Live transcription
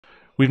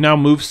We've now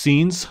moved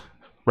scenes.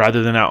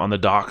 Rather than out on the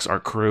docks, our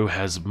crew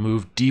has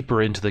moved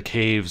deeper into the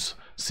caves,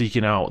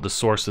 seeking out the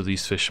source of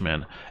these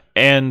fishmen.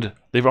 And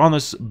they're on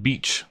this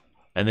beach,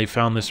 and they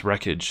found this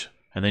wreckage,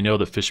 and they know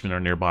that fishmen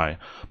are nearby.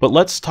 But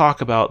let's talk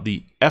about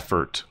the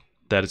effort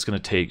that it's going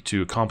to take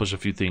to accomplish a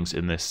few things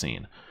in this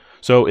scene.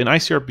 So in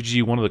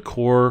ICRPG, one of the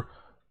core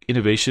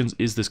innovations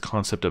is this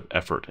concept of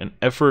effort. And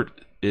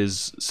effort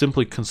is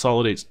simply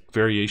consolidates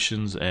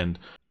variations and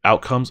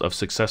outcomes of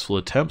successful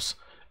attempts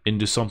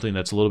into something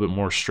that's a little bit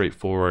more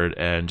straightforward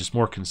and just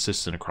more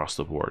consistent across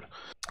the board.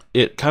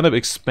 It kind of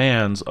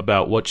expands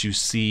about what you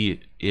see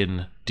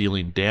in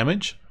dealing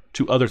damage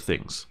to other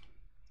things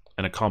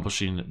and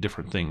accomplishing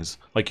different things.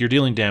 Like you're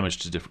dealing damage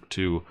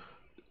to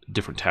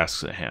different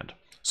tasks at hand.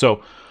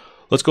 So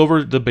let's go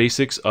over the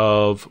basics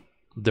of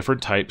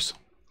different types.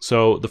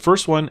 So the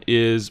first one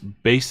is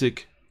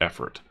basic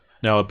effort.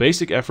 Now a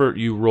basic effort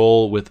you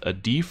roll with a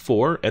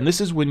D4, and this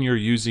is when you're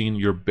using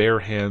your bare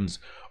hands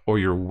or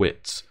your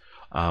wits.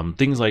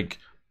 Things like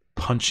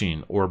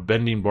punching or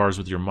bending bars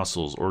with your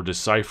muscles or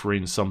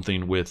deciphering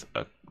something with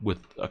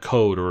a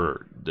code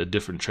or a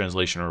different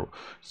translation or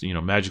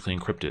magically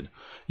encrypted.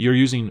 You're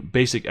using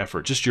basic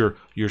effort. Just your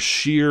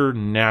sheer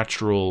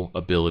natural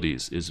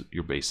abilities is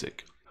your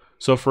basic.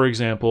 So for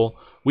example,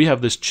 we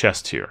have this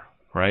chest here,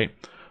 right?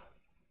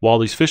 While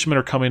these fishermen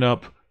are coming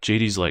up,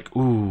 JD's like,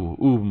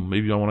 ooh,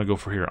 maybe I want to go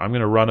for here. I'm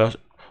going to run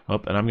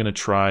up and I'm going to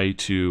try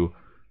to,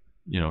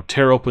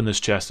 tear open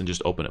this chest and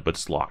just open it, but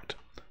it's locked.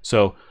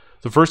 So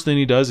the first thing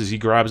he does is he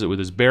grabs it with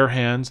his bare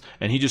hands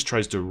and he just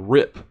tries to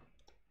rip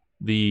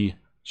the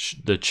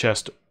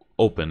chest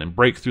open and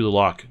break through the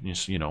lock,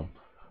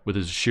 with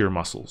his sheer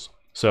muscles.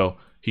 So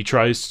he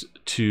tries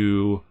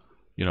to,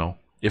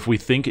 if we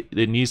think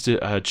it needs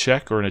to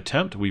check or an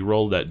attempt, we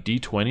roll that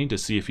D20 to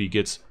see if he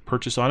gets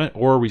purchase on it,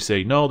 or we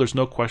say, no, there's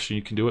no question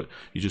you can do it.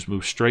 You just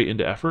move straight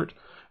into effort.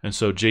 And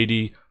so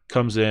JD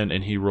comes in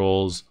and he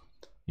rolls,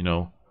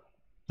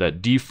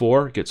 that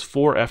D4, gets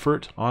 4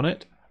 effort on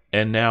it.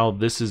 And now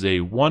this is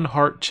a 1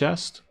 heart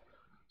chest.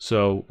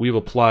 So we've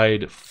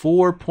applied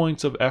 4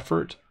 points of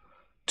effort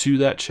to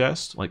that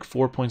chest, like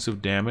 4 points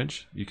of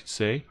damage, you could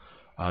say,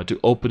 to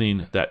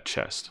opening that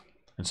chest.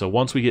 And so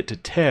once we get to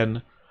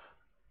 10,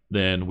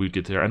 then we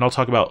get there. And I'll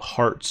talk about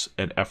hearts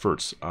and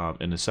efforts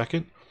in a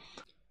second.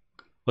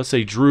 Let's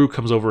say Drew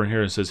comes over in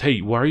here and says, "Hey,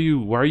 why are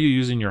you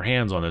using your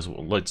hands on this?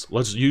 Well,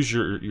 let's use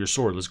your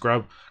sword. Let's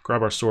grab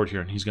our sword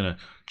here." And he's gonna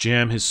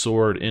jam his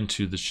sword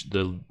into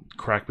the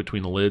crack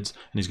between the lids,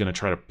 and he's gonna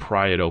try to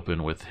pry it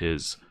open with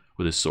his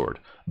sword.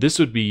 This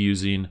would be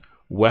using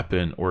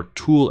weapon or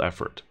tool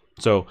effort.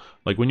 So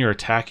like when you're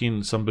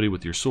attacking somebody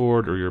with your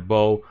sword or your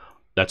bow,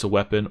 that's a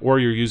weapon, or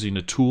you're using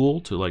a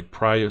tool to like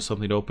pry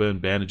something open,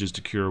 bandages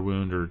to cure a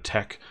wound, or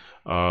tech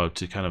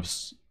to kind of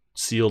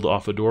seal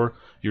off a door.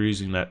 You're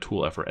using that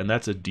tool effort, and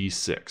that's a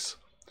D6.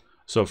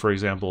 So for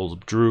example,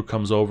 Drew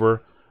comes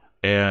over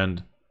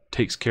and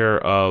takes care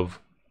of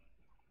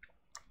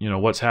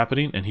what's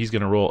happening, and he's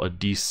going to roll a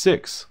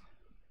D6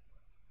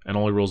 and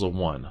only rolls a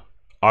 1.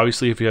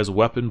 Obviously if he has a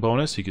weapon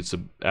bonus he could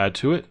add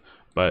to it,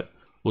 but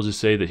we'll just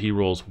say that he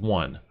rolls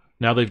 1.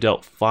 Now they've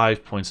dealt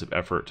 5 points of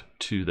effort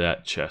to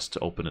that chest to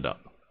open it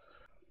up.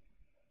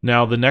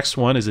 Now the next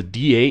one is a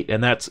D8,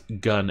 and that's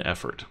gun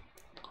effort.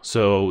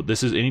 So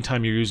this is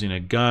anytime you're using a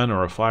gun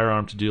or a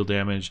firearm to deal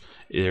damage.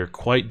 They're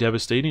quite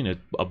devastating,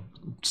 a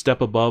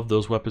step above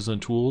those weapons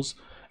and tools,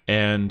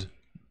 and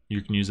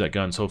you can use that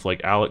gun. So if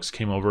like Alex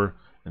came over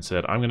and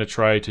said, "I'm going to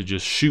try to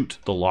just shoot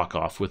the lock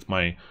off with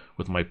my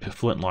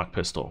flintlock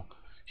pistol,"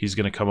 he's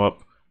going to come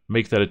up,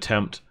 make that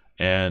attempt,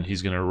 and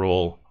he's going to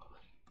roll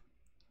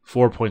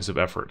 4 points of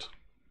effort,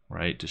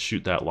 right, to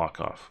shoot that lock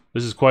off.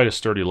 This is quite a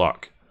sturdy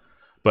lock,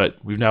 but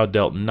we've now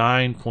dealt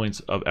 9 points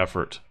of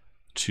effort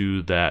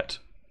to that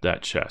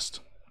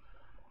chest.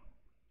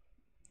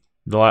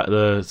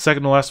 The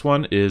second to last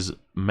one is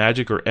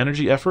magic or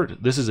energy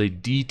effort. This is a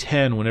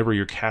D10 whenever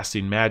you're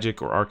casting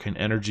magic or arcane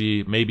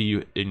energy.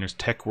 Maybe in your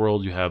tech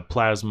world you have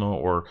plasma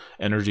or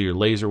energy or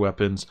laser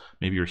weapons.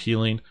 Maybe you're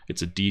healing.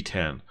 It's a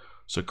D10.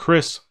 So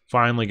Chris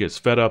finally gets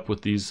fed up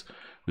with these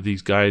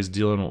guys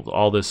dealing with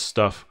all this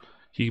stuff.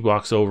 He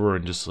walks over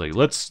and just like,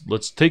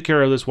 let's take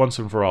care of this once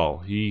and for all.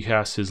 He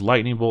casts his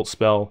lightning bolt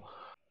spell,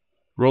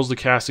 rolls the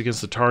cast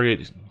against the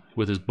target.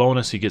 With his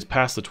bonus, he gets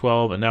past the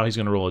 12, and now he's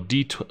going to roll a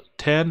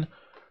D10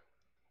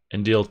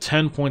 and deal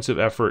 10 points of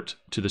effort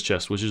to this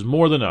chest, which is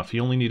more than enough. He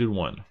only needed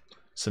 1.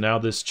 So now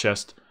this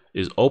chest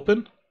is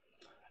open,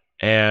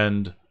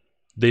 and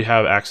they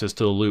have access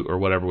to the loot or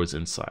whatever was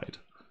inside.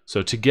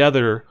 So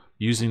together,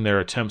 using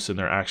their attempts and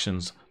their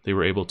actions, they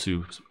were able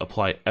to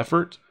apply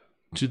effort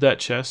to that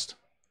chest,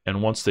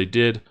 and once they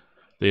did,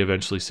 they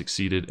eventually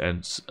succeeded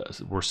and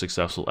were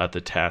successful at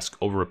the task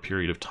over a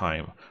period of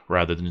time,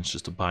 rather than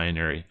just a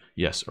binary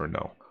yes or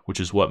no, which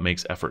is what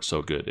makes effort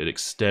so good. It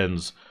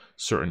extends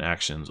certain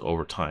actions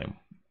over time,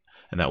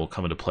 and that will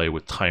come into play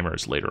with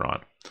timers later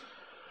on.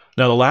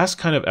 Now the last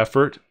kind of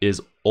effort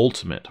is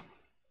ultimate.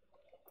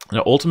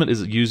 Now ultimate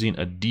is using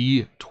a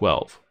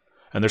D12,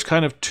 and there's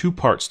kind of 2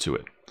 parts to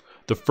it.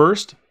 The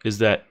first is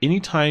that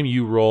anytime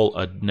you roll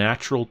a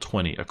natural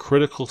 20, a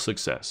critical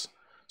success.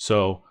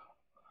 So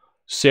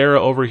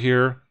Sarah over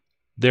here,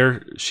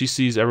 she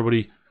sees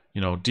everybody,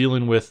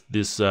 dealing with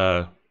this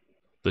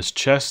this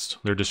chest.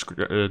 They're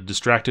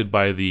distracted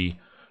by the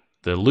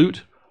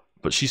loot,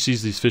 but she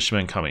sees these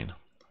fishmen coming,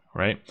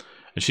 right?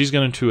 And she's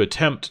going to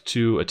attempt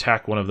to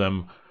attack one of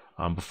them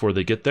before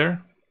they get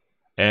there.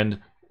 And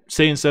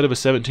say instead of a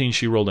 17,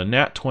 she rolled a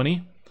nat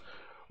 20.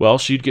 Well,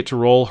 she'd get to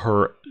roll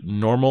her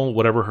normal,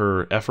 whatever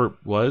her effort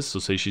was. So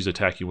say she's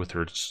attacking with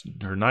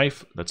her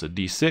knife, that's a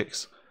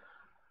d6.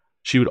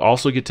 She would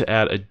also get to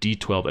add a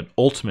d12, an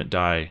ultimate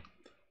die,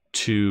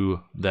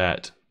 to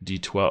that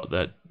d12,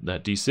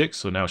 that d6.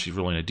 So now she's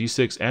rolling a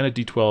d6 and a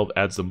d12,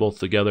 adds them both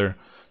together,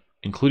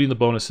 including the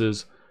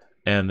bonuses,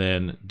 and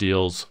then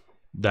deals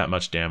that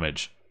much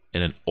damage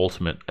in an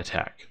ultimate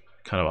attack.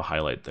 Kind of a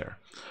highlight there.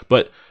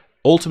 But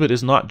ultimate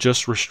is not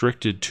just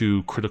restricted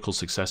to critical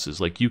successes.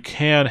 Like, you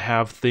can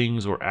have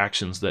things or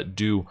actions that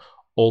do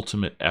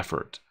ultimate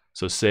effort.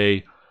 So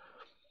say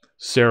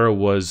Sarah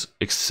was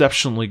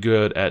exceptionally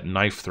good at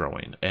knife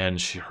throwing, and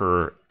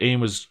her aim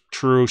was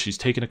true. She's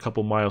taken a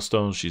couple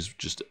milestones. She's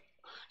just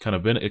kind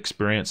of been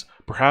experienced.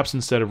 Perhaps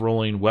instead of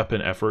rolling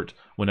weapon effort,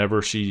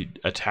 whenever she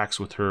attacks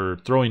with her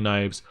throwing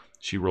knives,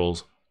 she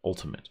rolls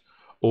ultimate.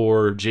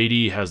 Or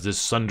JD has this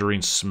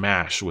sundering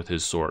smash with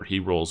his sword. He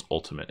rolls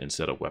ultimate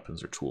instead of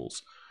weapons or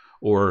tools.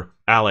 Or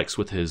Alex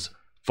with his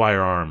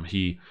firearm,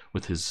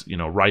 with his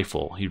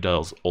rifle, he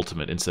does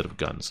ultimate instead of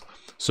guns.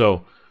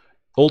 So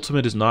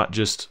ultimate is not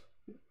just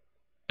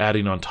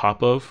adding on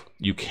top of.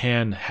 You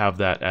can have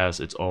that as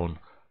its own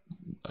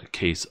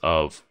case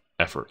of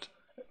effort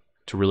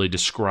to really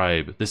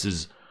describe, this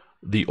is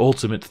the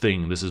ultimate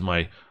thing. This is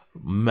my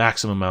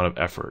maximum amount of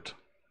effort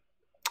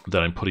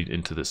that I'm putting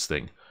into this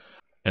thing.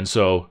 And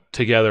so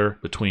together,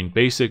 between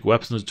basic,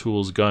 weapons,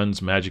 tools,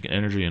 guns, magic, and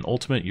energy, and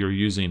ultimate, you're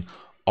using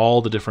all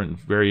the different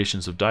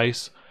variations of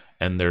dice,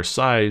 and their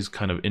size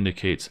kind of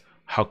indicates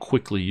how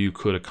quickly you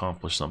could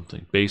accomplish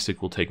something.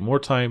 Basic will take more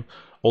time.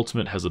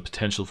 Ultimate has the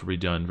potential for be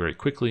done very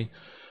quickly.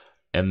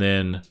 And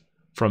then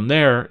from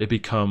there, it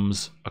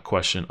becomes a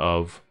question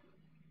of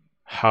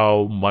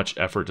how much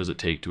effort does it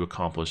take to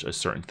accomplish a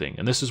certain thing.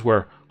 And this is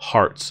where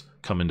hearts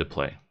come into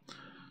play.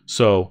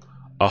 So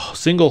a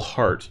single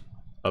heart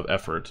of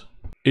effort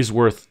is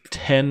worth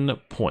 10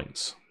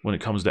 points when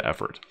it comes to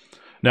effort.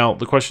 Now,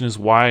 the question is,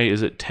 why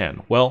is it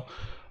 10? Well,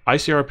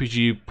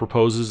 ICRPG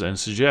proposes and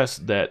suggests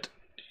that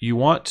you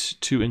want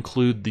to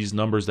include these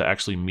numbers that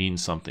actually mean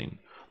something.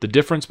 The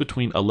difference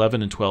between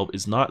 11 and 12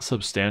 is not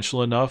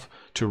substantial enough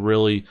to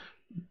really,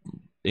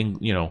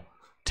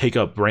 take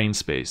up brain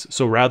space.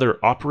 So rather,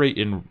 operate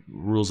in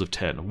rules of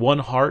 10. 1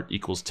 heart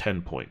equals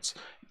 10 points.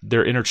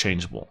 They're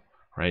interchangeable,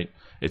 right?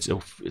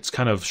 It's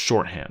kind of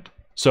shorthand.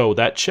 So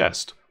that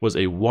chest was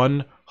a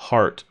 1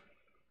 heart,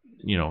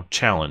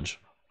 challenge.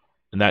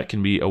 And that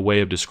can be a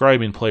way of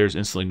describing players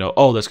instantly know,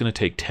 oh, that's going to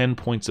take 10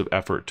 points of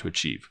effort to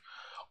achieve.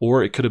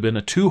 Or it could have been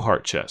a 2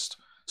 heart chest.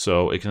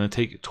 So it's going to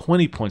take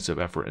 20 points of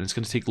effort, and it's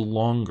going to take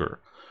longer.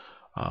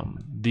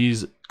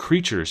 These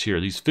creatures here,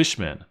 these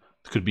fishmen,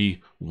 could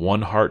be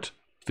 1 heart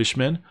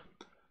fishmen.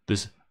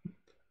 This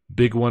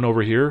big one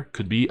over here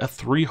could be a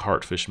 3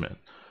 heart fishman.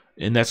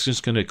 And that's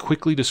just going to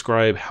quickly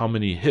describe how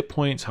many hit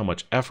points, how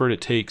much effort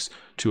it takes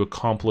to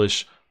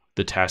accomplish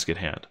the task at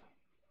hand.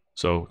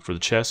 So for the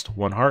chest,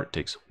 1 heart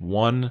takes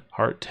 1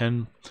 heart,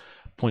 10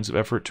 points of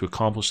effort to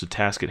accomplish the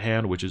task at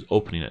hand, which is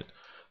opening it.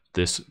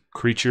 This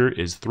creature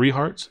is 3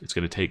 hearts. It's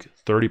going to take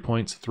 30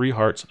 points, 3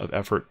 hearts of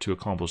effort to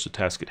accomplish the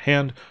task at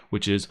hand,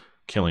 which is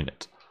killing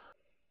it.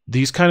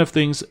 These kind of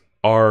things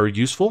are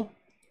useful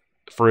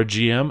for a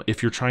GM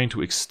if you're trying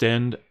to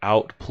extend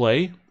out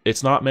play.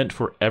 It's not meant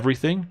for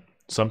everything.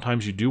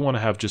 Sometimes you do want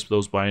to have just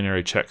those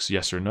binary checks,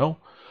 yes or no.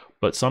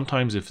 But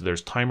sometimes if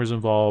there's timers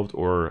involved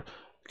or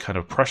kind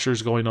of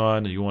pressures going on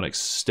and you want to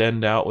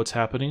extend out what's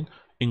happening,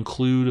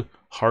 include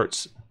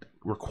hearts,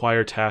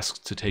 require tasks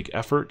to take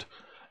effort,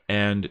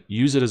 and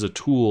use it as a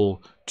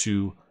tool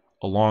to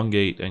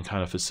elongate and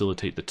kind of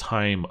facilitate the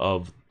timing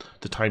of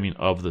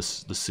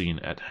the scene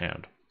at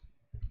hand.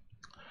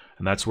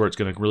 And that's where it's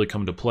going to really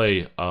come into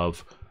play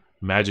of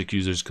magic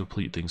users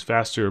complete things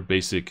faster,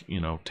 basic,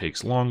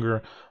 takes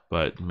longer,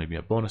 but maybe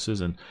have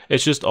bonuses, and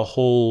it's just a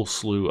whole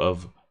slew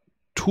of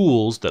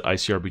tools that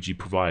ICRPG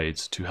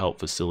provides to help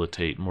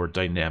facilitate more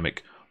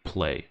dynamic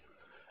play.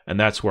 And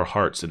that's where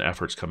hearts and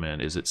efforts come in,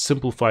 is it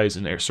simplifies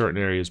in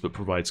certain areas but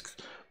provides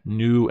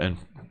new and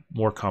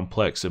more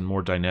complex and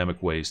more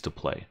dynamic ways to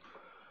play.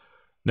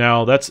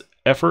 Now that's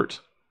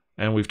effort,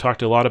 and we've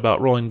talked a lot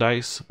about rolling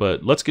dice,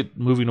 but let's get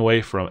moving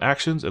away from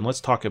actions and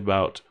let's talk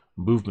about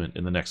movement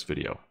in the next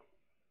video.